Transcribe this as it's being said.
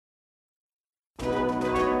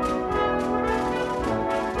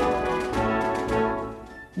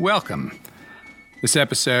Welcome. This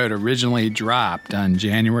episode originally dropped on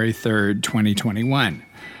January 3rd, 2021,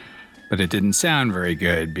 but it didn't sound very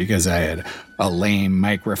good because I had a lame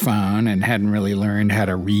microphone and hadn't really learned how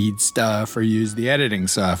to read stuff or use the editing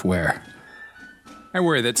software. I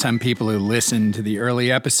worry that some people who listen to the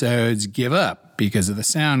early episodes give up because of the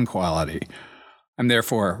sound quality. I'm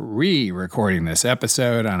therefore re-recording this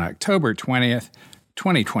episode on October 20th,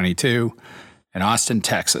 2022 in Austin,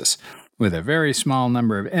 Texas, with a very small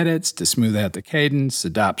number of edits to smooth out the cadence,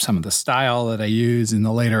 adopt some of the style that I use in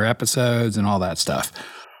the later episodes, and all that stuff.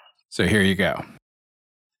 So here you go.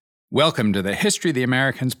 Welcome to the History of the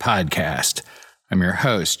Americans podcast. I'm your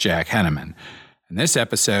host, Jack Henneman. And this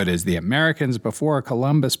episode is The Americans Before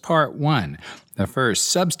Columbus Part 1, the first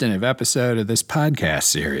substantive episode of this podcast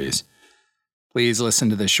series. Please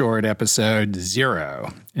listen to the short episode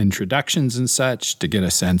 0, Introductions and Such, to get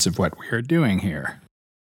a sense of what we are doing here.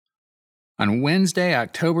 On Wednesday,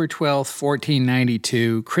 October 12,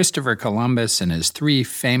 1492, Christopher Columbus and his 3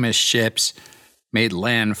 famous ships made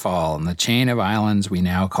landfall in the chain of islands we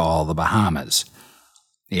now call the Bahamas.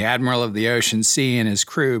 The Admiral of the Ocean Sea and his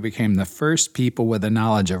crew became the first people with the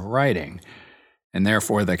knowledge of writing, and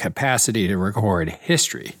therefore the capacity to record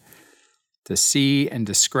history, to see and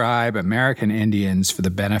describe American Indians for the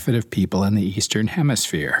benefit of people in the Eastern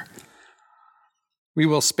Hemisphere. We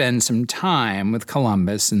will spend some time with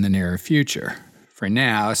Columbus in the near future. For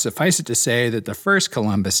now, suffice it to say that the first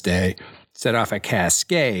Columbus Day set off a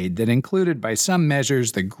cascade that included, by some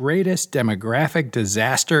measures, the greatest demographic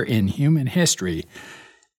disaster in human history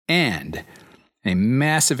and a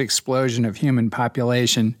massive explosion of human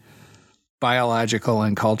population, biological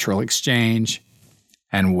and cultural exchange,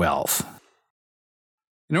 and wealth.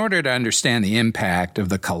 In order to understand the impact of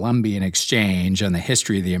the Columbian Exchange on the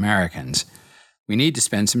history of the Americans, we need to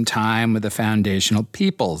spend some time with the foundational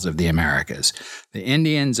peoples of the Americas, the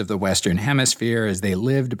Indians of the Western Hemisphere as they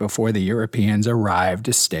lived before the Europeans arrived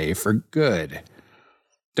to stay for good.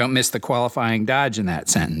 Don't miss the qualifying dodge in that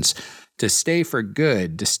sentence. To stay for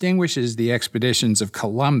good distinguishes the expeditions of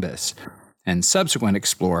Columbus and subsequent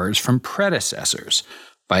explorers from predecessors,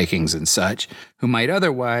 Vikings and such, who might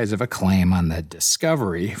otherwise have a claim on the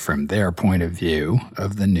discovery, from their point of view,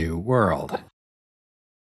 of the New World.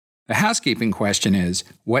 The housekeeping question is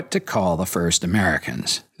what to call the first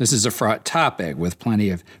Americans. This is a fraught topic with plenty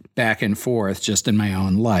of back and forth just in my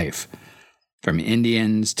own life, from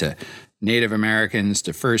Indians to Native Americans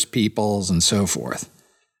to First Peoples and so forth.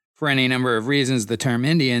 For any number of reasons, the term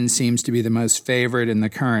Indian seems to be the most favored in the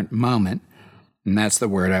current moment, and that's the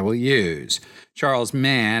word I will use. Charles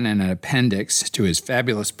Mann, in an appendix to his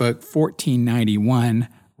fabulous book, 1491,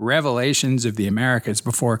 Revelations of the Americas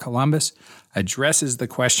Before Columbus, addresses the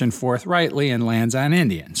question forthrightly and lands on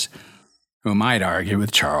Indians, who might argue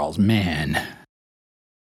with Charles Mann.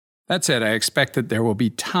 That said, I expect that there will be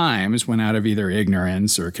times when, out of either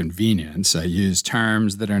ignorance or convenience, I use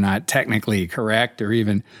terms that are not technically correct or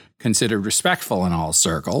even considered respectful in all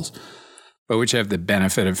circles, but which have the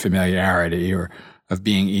benefit of familiarity or of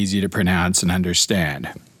being easy to pronounce and understand.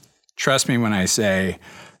 Trust me when I say,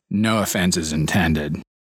 no offense is intended.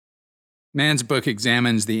 Mann's book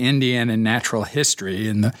examines the Indian and natural history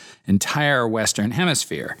in the entire Western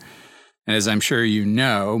Hemisphere. And as I'm sure you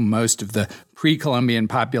know, most of the pre-Columbian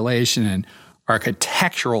population and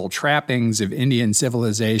architectural trappings of Indian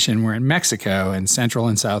civilization were in Mexico and Central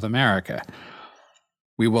and South America.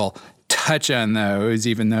 We will touch on those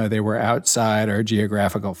even though they were outside our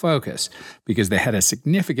geographical focus, because they had a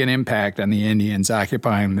significant impact on the Indians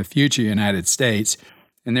occupying the future United States,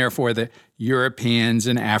 and therefore the Europeans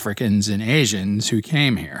and Africans and Asians who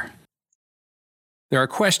came here. There are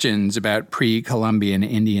questions about pre-Columbian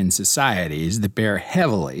Indian societies that bear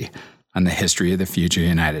heavily on the history of the future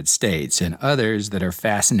United States, and others that are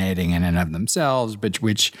fascinating in and of themselves, but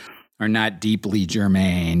which are not deeply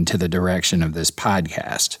germane to the direction of this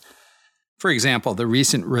podcast. For example, the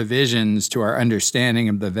recent revisions to our understanding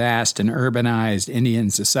of the vast and urbanized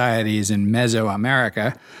Indian societies in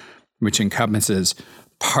Mesoamerica, which encompasses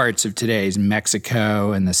parts of today's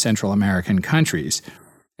Mexico and the Central American countries,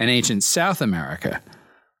 and ancient South America,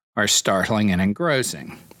 are startling and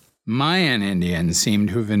engrossing. Mayan Indians seem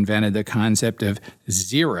to have invented the concept of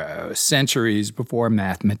zero centuries before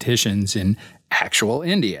mathematicians in actual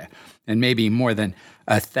India, and maybe more than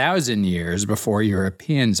 1,000 years before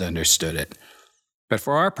Europeans understood it. But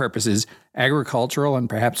for our purposes, agricultural and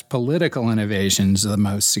perhaps political innovations are the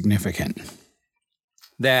most significant.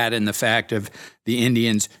 That and the fact of the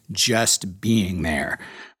Indians just being there,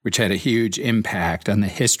 which had a huge impact on the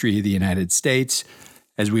history of the United States,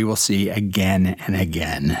 as we will see again and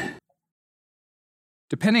again.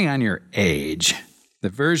 Depending on your age, The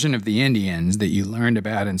version of the Indians that you learned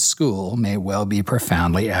about in school may well be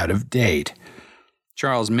profoundly out of date.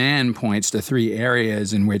 Charles Mann points to 3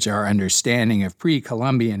 areas in which our understanding of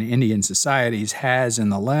pre-Columbian Indian societies has, in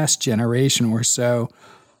the last generation or so,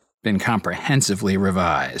 been comprehensively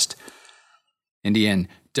revised. Indian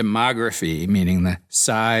demography, meaning the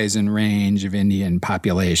size and range of Indian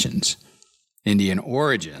populations. Indian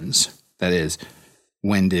origins, that is,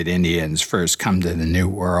 when did Indians first come to the New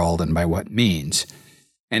World and by what means?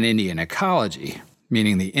 And Indian ecology,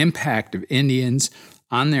 meaning the impact of Indians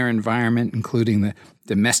on their environment, including the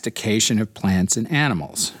domestication of plants and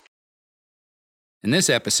animals. In this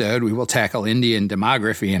episode, we will tackle Indian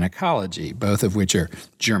demography and ecology, both of which are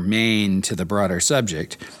germane to the broader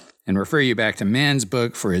subject, and refer you back to Mann's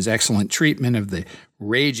book for his excellent treatment of the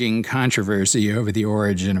raging controversy over the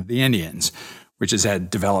origin of the Indians, which has had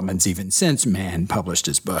developments even since Mann published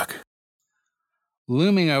his book.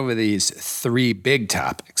 Looming over these 3 big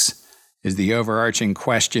topics is the overarching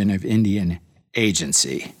question of Indian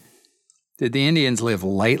agency. Did the Indians live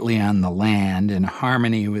lightly on the land in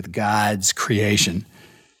harmony with God's creation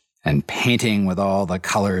and painting with all the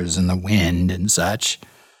colors and the wind and such?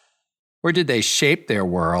 Or did they shape their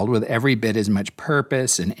world with every bit as much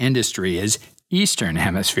purpose and industry as Eastern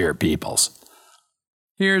Hemisphere peoples?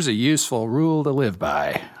 Here's a useful rule to live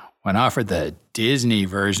by. When offered the Disney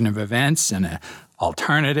version of events and an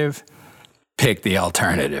alternative, pick the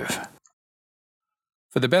alternative.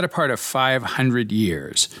 For the better part of 500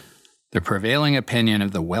 years, the prevailing opinion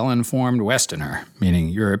of the well-informed Westerner, meaning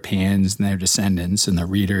Europeans and their descendants and the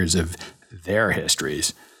readers of their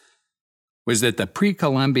histories, was that the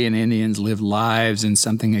pre-Columbian Indians lived lives in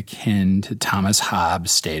something akin to Thomas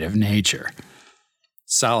Hobbes' state of nature.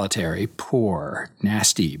 Solitary, poor,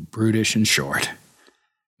 nasty, brutish, and short.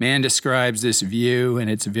 Mann describes this view in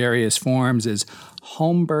its various forms as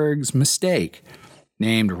Holmberg's mistake,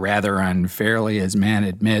 named rather unfairly, as Mann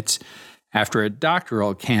admits, after a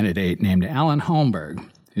doctoral candidate named Alan Holmberg,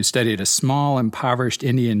 who studied a small, impoverished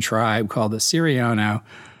Indian tribe called the Siriano,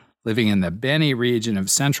 living in the Beni region of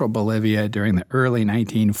central Bolivia during the early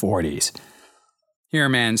 1940s. Here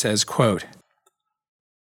Mann says, quote,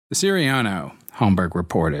 "The Siriano," Holmberg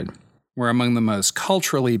reported, "were among the most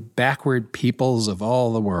culturally backward peoples of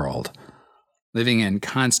all the world. Living in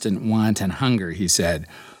constant want and hunger," he said.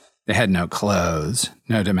 They had no clothes,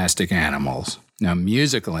 no domestic animals, no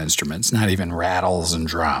musical instruments, not even rattles and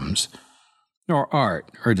drums, nor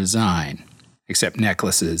art or design, except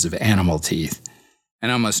necklaces of animal teeth,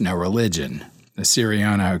 and almost no religion. The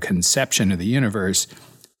Siriano conception of the universe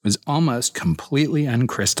was almost completely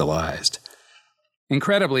uncrystallized.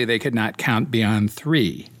 Incredibly, they could not count beyond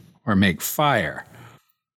 3 or make fire.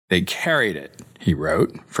 They carried it, he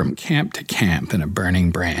wrote, from camp to camp in a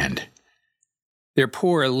burning brand. Their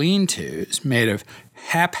poor lean-tos, made of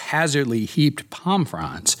haphazardly heaped palm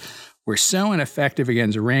fronds, were so ineffective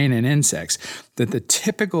against rain and insects that the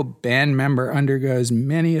typical band member undergoes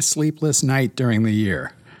many a sleepless night during the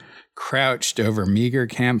year. Crouched over meager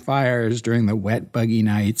campfires during the wet, buggy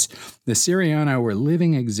nights, the Siriano were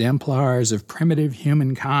living exemplars of primitive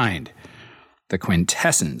humankind, the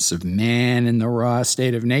quintessence of man in the raw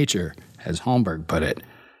state of nature, as Holmberg put it.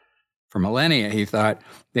 For millennia, he thought,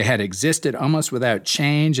 they had existed almost without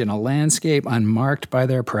change in a landscape unmarked by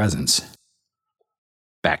their presence.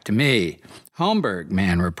 Back to me. Holmberg,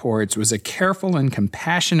 Mann reports, was a careful and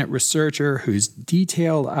compassionate researcher whose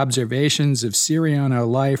detailed observations of Siriano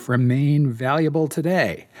life remain valuable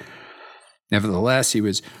today. Nevertheless, he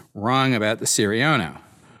was wrong about the Siriano,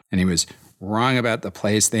 and he was wrong about the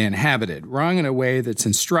place they inhabited, wrong in a way that's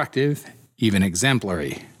instructive, even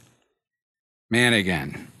exemplary. Mann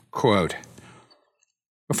again. Quote,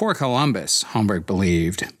 "Before Columbus," Holmberg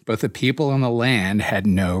believed, both the people and the land had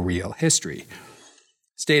no real history.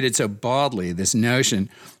 Stated so baldly, this notion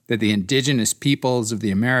that the indigenous peoples of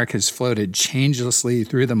the Americas floated changelessly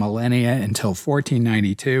through the millennia until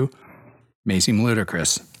 1492 may seem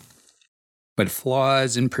ludicrous. But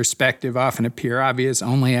flaws in perspective often appear obvious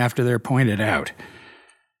only after they're pointed out.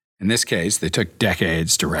 In this case, they took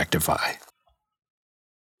decades to rectify.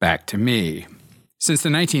 Back to me. Since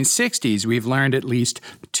the 1960s, we've learned at least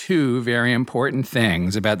 2 very important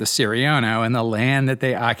things about the Siriano and the land that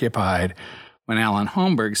they occupied when Alan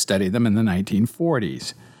Holmberg studied them in the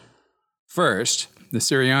 1940s. First, the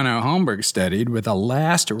Siriano Holmberg studied were the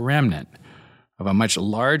last remnant of a much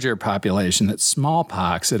larger population that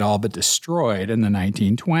smallpox had all but destroyed in the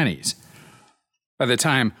 1920s. By the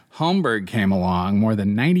time Holmberg came along, more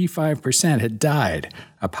than 95% had died,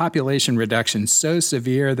 a population reduction so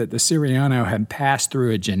severe that the Siriano had passed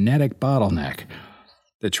through a genetic bottleneck.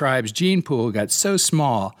 The tribe's gene pool got so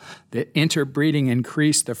small that interbreeding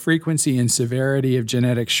increased the frequency and severity of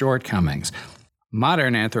genetic shortcomings.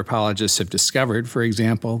 Modern anthropologists have discovered, for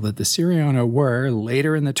example, that the Siriano were,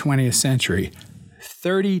 later in the 20th century,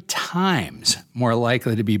 30 times more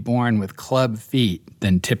likely to be born with club feet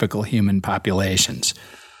than typical human populations.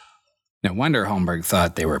 No wonder Holmberg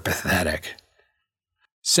thought they were pathetic.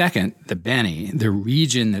 Second, the Beni, the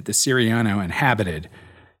region that the Siriano inhabited,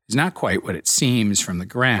 is not quite what it seems from the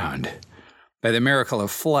ground. By the miracle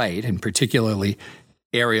of flight, and particularly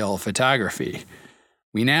aerial photography,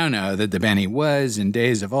 we now know that the Beni was, in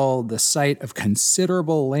days of old, the site of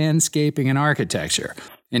considerable landscaping and architecture,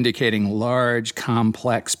 indicating large,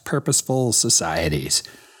 complex, purposeful societies.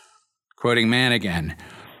 Quoting Mann again,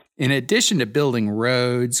 in addition to building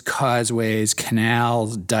roads, causeways,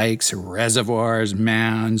 canals, dikes, reservoirs,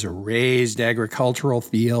 mounds, raised agricultural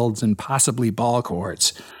fields, and possibly ball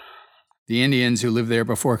courts, the Indians who lived there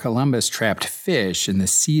before Columbus trapped fish in the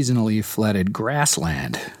seasonally flooded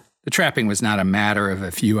grassland. The trapping was not a matter of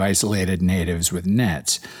a few isolated natives with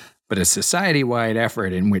nets, but a society-wide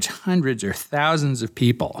effort in which hundreds or thousands of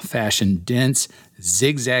people fashioned dense,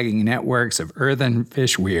 zigzagging networks of earthen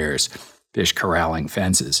fish weirs, fish corralling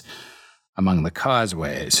fences, among the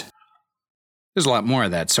causeways. There's a lot more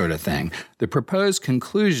of that sort of thing. The proposed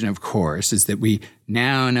conclusion, of course, is that we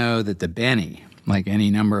now know that the Beni, like any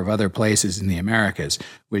number of other places in the Americas,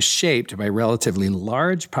 was shaped by relatively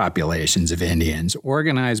large populations of Indians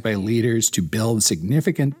organized by leaders to build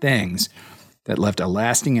significant things that left a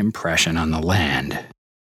lasting impression on the land.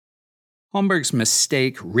 Holmberg's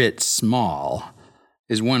mistake writ small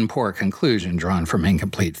is one poor conclusion drawn from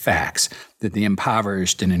incomplete facts, that the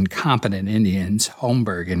impoverished and incompetent Indians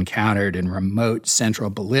Holmberg encountered in remote central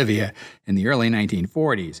Bolivia in the early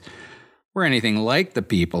 1940s were anything like the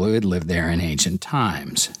people who had lived there in ancient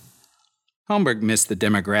times. Holmberg missed the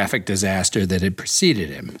demographic disaster that had preceded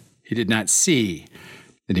him. He did not see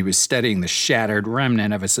that he was studying the shattered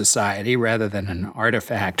remnant of a society rather than an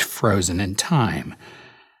artifact frozen in time.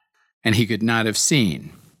 And he could not have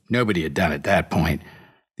seen, nobody had done at that point,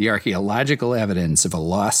 the archaeological evidence of a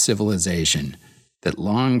lost civilization that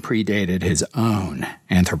long predated his own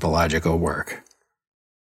anthropological work.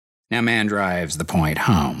 Now Mann drives the point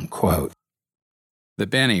home, quote, "The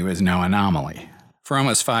Beni was no anomaly. For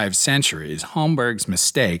almost 5 centuries, Holmberg's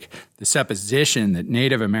mistake, the supposition that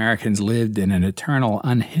Native Americans lived in an eternal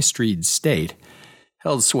unhistoried state,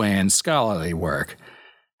 held sway in scholarly work,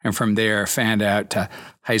 and from there fanned out to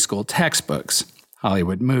high school textbooks,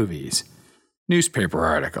 Hollywood movies, newspaper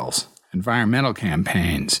articles, environmental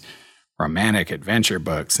campaigns, romantic adventure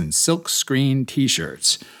books, and silk-screen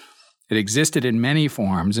T-shirts. It existed in many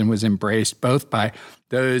forms and was embraced both by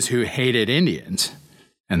those who hated Indians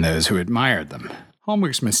and those who admired them.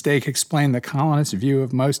 Holmberg's mistake explained the colonists' view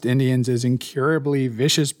of most Indians as incurably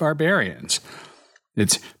vicious barbarians.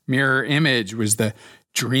 Its mirror image was the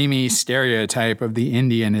dreamy stereotype of the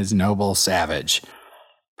Indian as noble savage.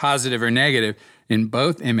 Positive or negative, in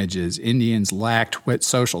both images, Indians lacked what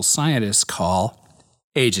social scientists call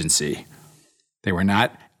agency. They were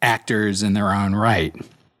not actors in their own right,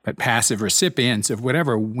 but passive recipients of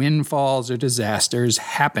whatever windfalls or disasters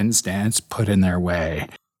happenstance put in their way.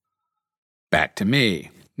 Back to me.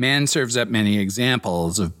 Mann serves up many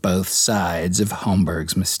examples of both sides of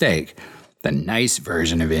Holmberg's mistake. The nice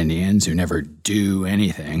version of Indians who never do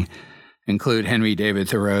anything include Henry David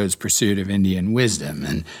Thoreau's pursuit of Indian wisdom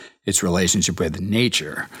and its relationship with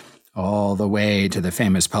nature, all the way to the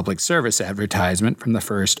famous public service advertisement from the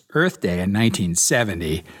first Earth Day in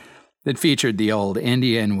 1970 that featured the old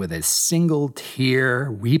Indian with a single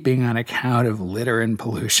tear weeping on account of litter and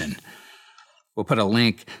pollution. We'll put a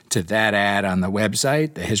link to that ad on the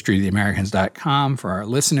website, thehistoryoftheamericans.com, for our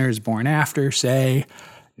listeners born after, say,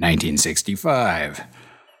 1965.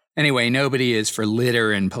 Anyway, nobody is for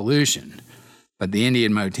litter and pollution, but the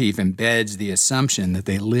Indian motif embeds the assumption that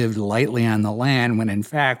they lived lightly on the land when in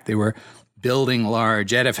fact they were building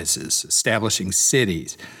large edifices, establishing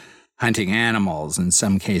cities, hunting animals, in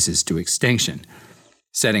some cases to extinction,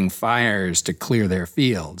 setting fires to clear their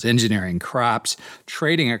fields, engineering crops,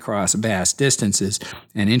 trading across vast distances,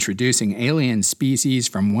 and introducing alien species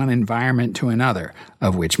from one environment to another,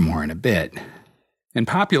 of which more in a bit. In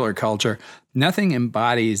popular culture, nothing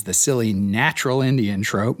embodies the silly natural Indian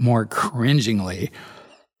trope more cringingly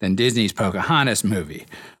than Disney's Pocahontas movie,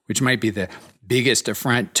 which might be the biggest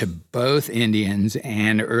affront to both Indians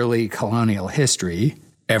and early colonial history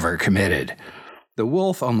ever committed. The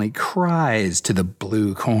wolf only cries to the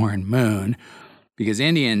blue corn moon because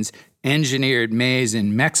Indians engineered maize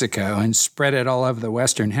in Mexico and spread it all over the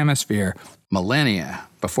Western Hemisphere millennia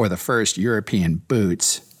before the first European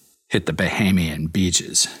boots hit the Bahamian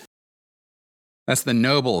beaches. That's the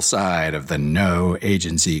noble side of the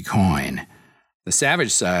no-agency coin. The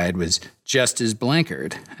savage side was just as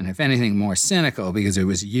blinkered, and if anything more cynical because it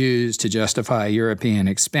was used to justify European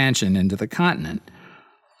expansion into the continent.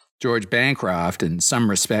 George Bancroft, in some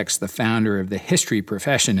respects the founder of the history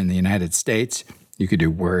profession in the United States, you could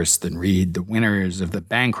do worse than read the winners of the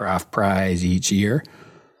Bancroft Prize each year,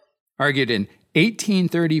 argued in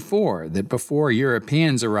 1834 that before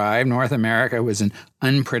Europeans arrived, North America was an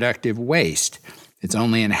unproductive waste. Its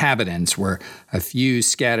only inhabitants were a few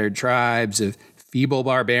scattered tribes of feeble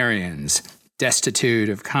barbarians, destitute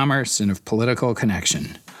of commerce and of political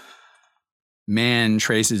connection. Mann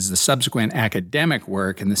traces the subsequent academic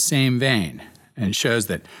work in the same vein and shows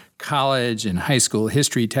that college and high school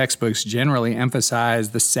history textbooks generally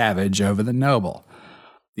emphasize the savage over the noble.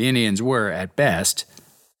 The Indians were, at best,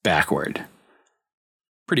 backward.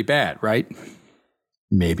 Pretty bad, right?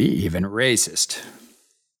 Maybe even racist.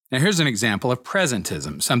 Now, here's an example of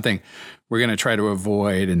presentism, something we're going to try to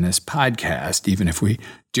avoid in this podcast, even if we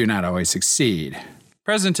do not always succeed.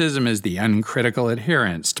 Presentism is the uncritical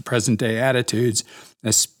adherence to present-day attitudes,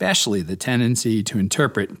 especially the tendency to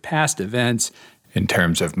interpret past events in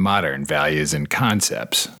terms of modern values and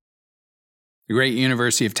concepts. The great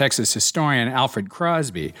University of Texas historian Alfred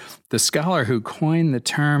Crosby, the scholar who coined the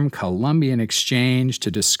term Columbian Exchange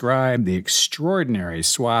to describe the extraordinary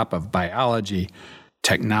swap of biology,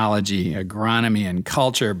 technology, agronomy, and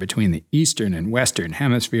culture between the eastern and western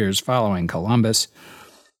hemispheres following Columbus,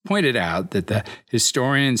 pointed out that the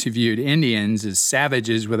historians who viewed Indians as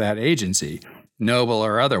savages without agency, noble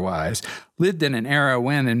or otherwise, lived in an era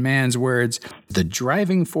when, in Mann's words, the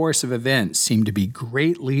driving force of events seemed to be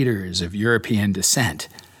great leaders of European descent,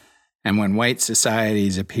 and when white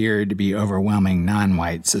societies appeared to be overwhelming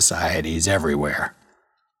non-white societies everywhere.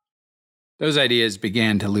 Those ideas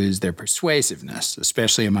began to lose their persuasiveness,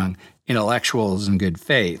 especially among intellectuals in good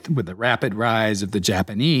faith, with the rapid rise of the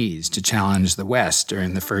Japanese to challenge the West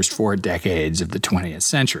during the first 4 decades of the 20th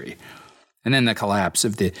century, and then the collapse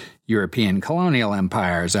of the European colonial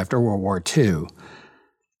empires after World War II.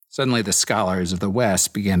 Suddenly, the scholars of the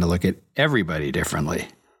West began to look at everybody differently,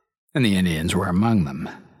 and the Indians were among them.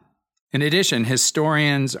 In addition,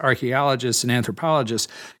 historians, archaeologists, and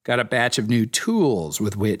anthropologists got a batch of new tools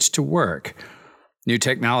with which to work. New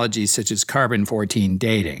technologies such as carbon-14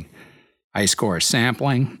 dating, ice core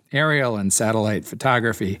sampling, aerial and satellite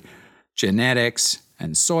photography, genetics,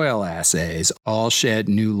 and soil assays all shed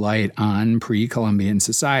new light on pre-Columbian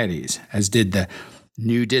societies, as did the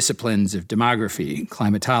new disciplines of demography,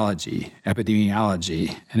 climatology,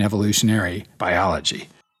 epidemiology, and evolutionary biology.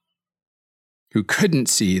 Who couldn't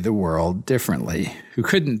see the world differently, who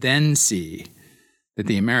couldn't then see that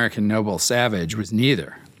the American noble savage was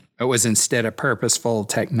neither, but was instead a purposeful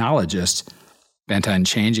technologist bent on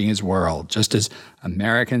changing his world, just as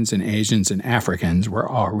Americans and Asians and Africans were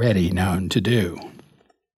already known to do.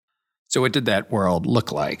 So what did that world look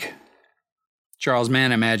like? Charles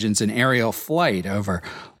Mann imagines an aerial flight over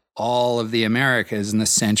all of the Americas in the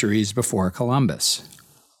centuries before Columbus.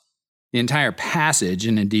 The entire passage,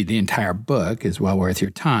 and indeed the entire book, is well worth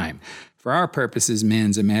your time. For our purposes,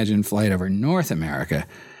 Mann's imagined flight over North America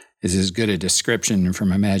is as good a description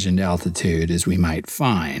from imagined altitude as we might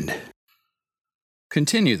find.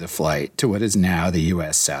 Continue the flight to what is now the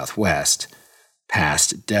U.S. Southwest,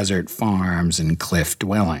 past desert farms and cliff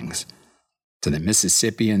dwellings, to the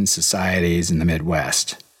Mississippian societies in the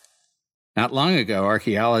Midwest. Not long ago,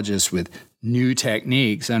 archaeologists with new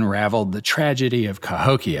techniques unraveled the tragedy of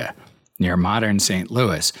Cahokia, near modern St.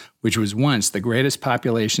 Louis, which was once the greatest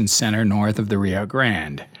population center north of the Rio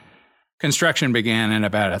Grande. Construction began in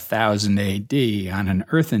about 1000 A.D. on an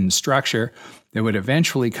earthen structure that would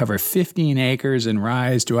eventually cover 15 acres and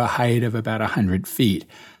rise to a height of about 100 feet,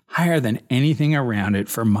 higher than anything around it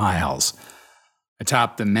for miles.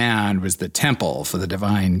 Atop the mound was the temple for the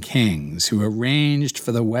divine kings, who arranged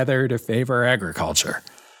for the weather to favor agriculture.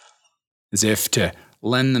 As if to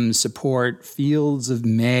lend them support, fields of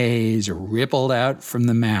maize rippled out from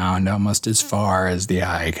the mound almost as far as the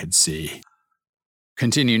eye could see.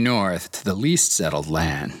 Continue north to the least settled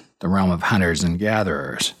land, the realm of hunters and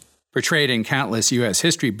gatherers. Portrayed in countless U.S.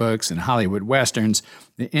 history books and Hollywood westerns,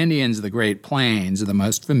 the Indians of the Great Plains are the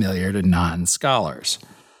most familiar to non-scholars.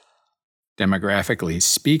 Demographically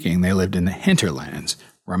speaking, they lived in the hinterlands,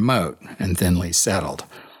 remote and thinly settled.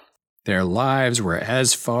 Their lives were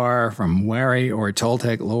as far from Wari or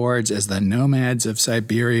Toltec lords as the nomads of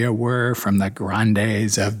Siberia were from the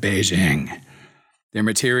grandes of Beijing. Their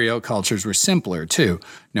material cultures were simpler, too.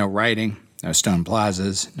 No writing, no stone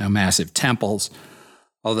plazas, no massive temples.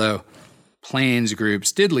 although Plains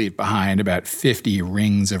groups did leave behind about 50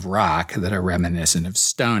 rings of rock that are reminiscent of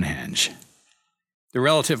Stonehenge. The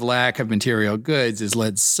relative lack of material goods has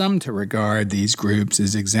led some to regard these groups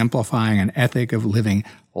as exemplifying an ethic of living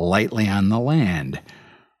lightly on the land.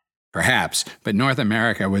 Perhaps, but North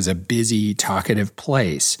America was a busy, talkative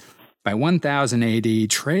place. By 1000 AD,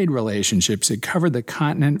 trade relationships had covered the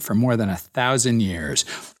continent for more than 1,000 years.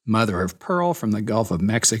 Mother of pearl from the Gulf of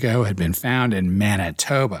Mexico had been found in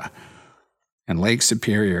Manitoba, and Lake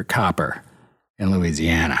Superior copper in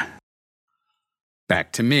Louisiana.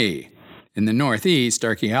 Back to me. In the Northeast,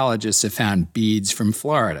 archaeologists have found beads from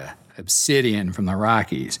Florida, obsidian from the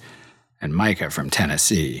Rockies, and mica from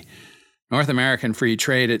Tennessee. North American free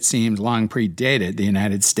trade, it seems, long predated the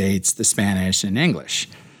United States, the Spanish, and English,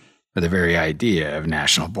 or the very idea of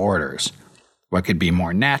national borders. What could be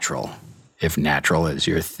more natural, if natural is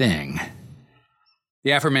your thing?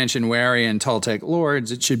 The aforementioned Wari and Toltec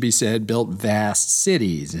lords, it should be said, built vast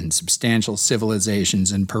cities and substantial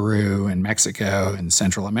civilizations in Peru and Mexico and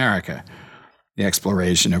Central America, the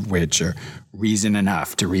exploration of which are reason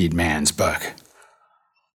enough to read man's book.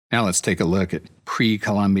 Now let's take a look at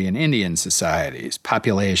pre-Columbian Indian societies,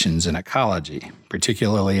 populations, and ecology,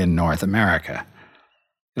 particularly in North America.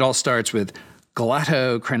 It all starts with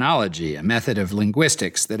glottochronology, a method of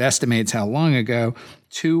linguistics that estimates how long ago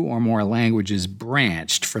two or more languages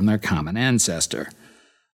branched from their common ancestor.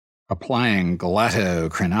 Applying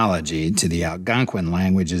glottochronology to the Algonquin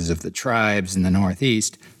languages of the tribes in the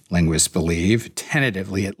Northeast, linguists believe,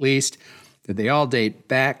 tentatively at least, that they all date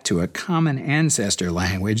back to a common ancestor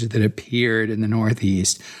language that appeared in the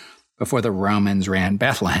Northeast before the Romans ran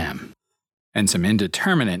Bethlehem, and some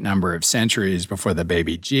indeterminate number of centuries before the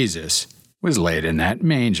baby Jesus was laid in that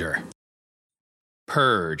manger.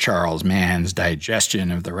 Per Charles Mann's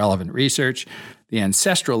digestion of the relevant research, the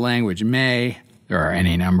ancestral language may, there are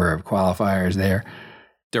any number of qualifiers there,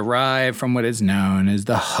 derive from what is known as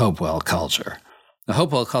the Hopewell culture. The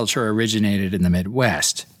Hopewell culture originated in the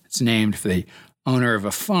Midwest. It's named for the owner of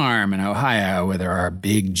a farm in Ohio where there are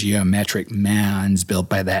big geometric mounds built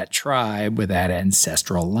by that tribe with that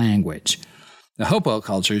ancestral language. The Hopewell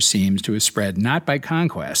culture seems to have spread not by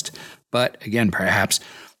conquest, but, again perhaps,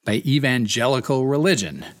 by evangelical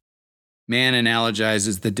religion. Mann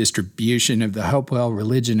analogizes the distribution of the Hopewell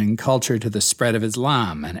religion and culture to the spread of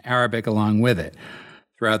Islam, and Arabic along with it,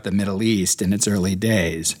 throughout the Middle East in its early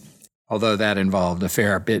days, although that involved a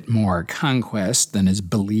fair bit more conquest than is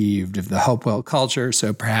believed of the Hopewell culture,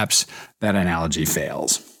 so perhaps that analogy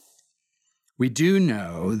fails. We do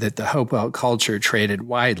know that the Hopewell culture traded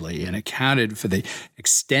widely and accounted for the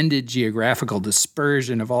extended geographical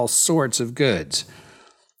dispersion of all sorts of goods.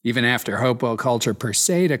 Even after Hopewell culture per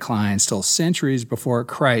se declined still centuries before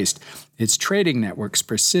Christ, its trading networks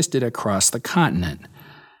persisted across the continent.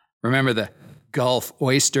 Remember the Gulf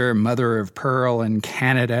oyster, mother of pearl in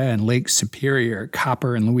Canada, and Lake Superior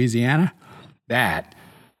copper in Louisiana? That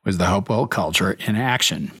was the Hopewell culture in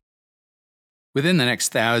action. Within the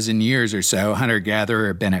next 1,000 years or so,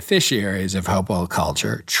 hunter-gatherer beneficiaries of Hopewell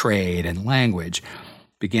culture, trade, and language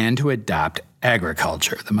began to adopt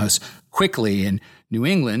agriculture, the most quickly in New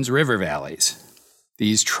England's river valleys.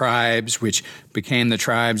 These tribes, which became the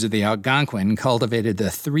tribes of the Algonquin, cultivated the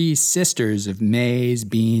three sisters of maize,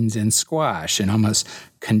 beans, and squash in almost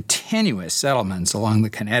continuous settlements along the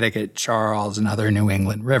Connecticut, Charles, and other New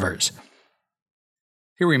England rivers.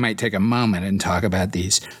 Here we might take a moment and talk about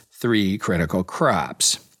these three critical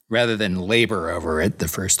crops. Rather than labor over it, the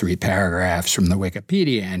first three paragraphs from the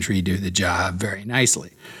Wikipedia entry do the job very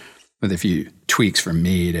nicely, with a few tweaks from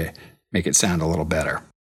me to make it sound a little better.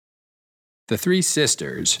 The three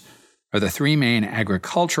sisters are the three main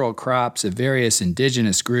agricultural crops of various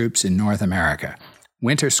indigenous groups in North America: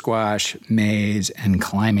 winter squash, maize, and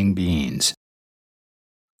climbing beans.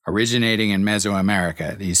 Originating in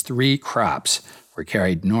Mesoamerica, these three crops were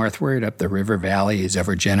carried northward up the river valleys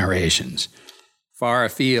over generations, far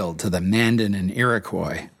afield to the Mandan and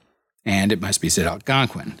Iroquois, and, it must be said,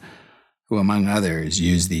 Algonquin, who, among others,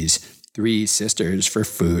 used these three sisters for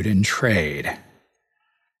food and trade.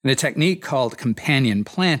 In a technique called companion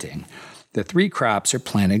planting, the three crops are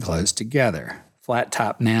planted close together.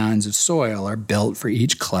 Flat-top mounds of soil are built for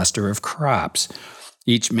each cluster of crops.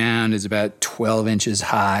 Each mound is about 12 inches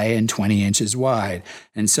high and 20 inches wide,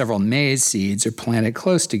 and several maize seeds are planted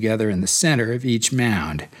close together in the center of each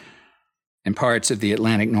mound. In parts of the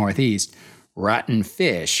Atlantic Northeast, rotten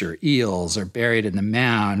fish or eels are buried in the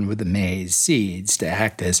mound with the maize seeds to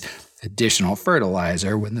act as additional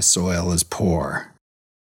fertilizer when the soil is poor.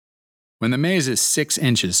 When the maize is 6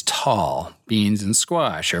 inches tall, beans and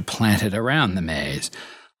squash are planted around the maize.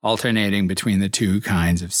 alternating between the two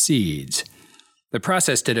kinds of seeds. The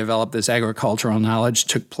process to develop this agricultural knowledge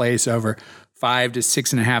took place over 5,000 to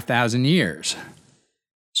 6,500 years.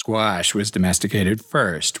 Squash was domesticated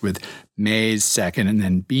first, with maize second, and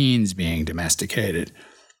then beans being domesticated.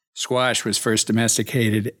 Squash was first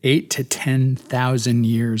domesticated 8,000 to 10,000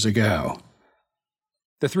 years ago.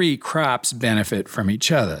 The three crops benefit from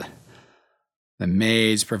each other. The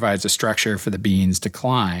maize provides a structure for the beans to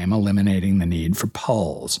climb, eliminating the need for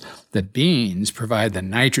poles. The beans provide the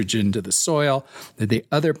nitrogen to the soil that the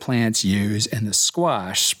other plants use, and the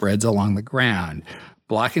squash spreads along the ground,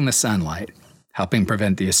 blocking the sunlight, helping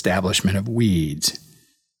prevent the establishment of weeds.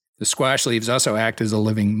 The squash leaves also act as a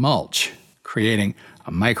living mulch, creating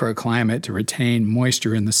a microclimate to retain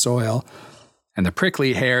moisture in the soil, and the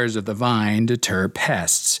prickly hairs of the vine deter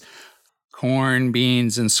pests. Corn,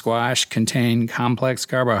 beans, and squash contain complex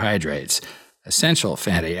carbohydrates, essential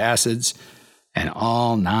fatty acids, and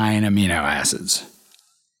all 9 amino acids.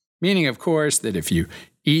 Meaning, of course, that if you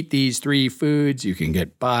eat these 3 foods, you can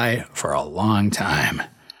get by for a long time.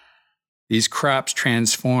 These crops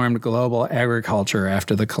transformed global agriculture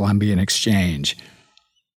after the Columbian Exchange.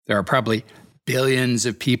 There are probably billions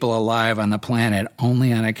of people alive on the planet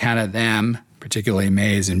only on account of them, particularly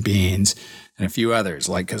maize and beans, and a few others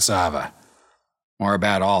like cassava. More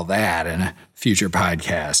about all that in a future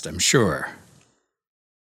podcast, I'm sure.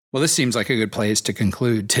 Well, this seems like a good place to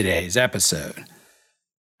conclude today's episode.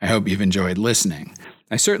 I hope you've enjoyed listening.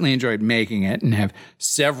 I certainly enjoyed making it and have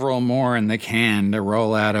several more in the can to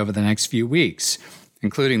roll out over the next few weeks,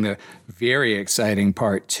 including the very exciting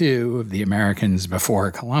part 2 of The Americans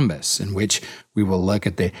Before Columbus, in which we will look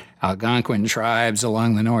at the Algonquin tribes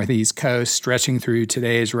along the northeast coast, stretching through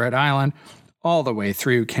today's Rhode Island, all the way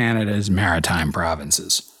through Canada's maritime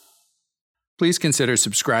provinces. Please consider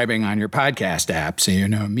subscribing on your podcast app so you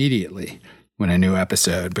know immediately when a new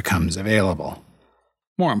episode becomes available.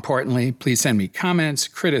 More importantly, please send me comments,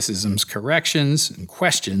 criticisms, corrections, and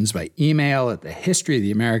questions by email at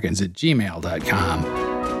thehistoryoftheamericans@gmail.com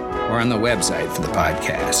or on the website for the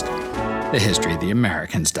podcast,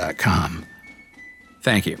 thehistoryoftheamericans.com.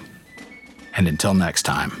 Thank you, and until next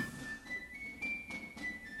time.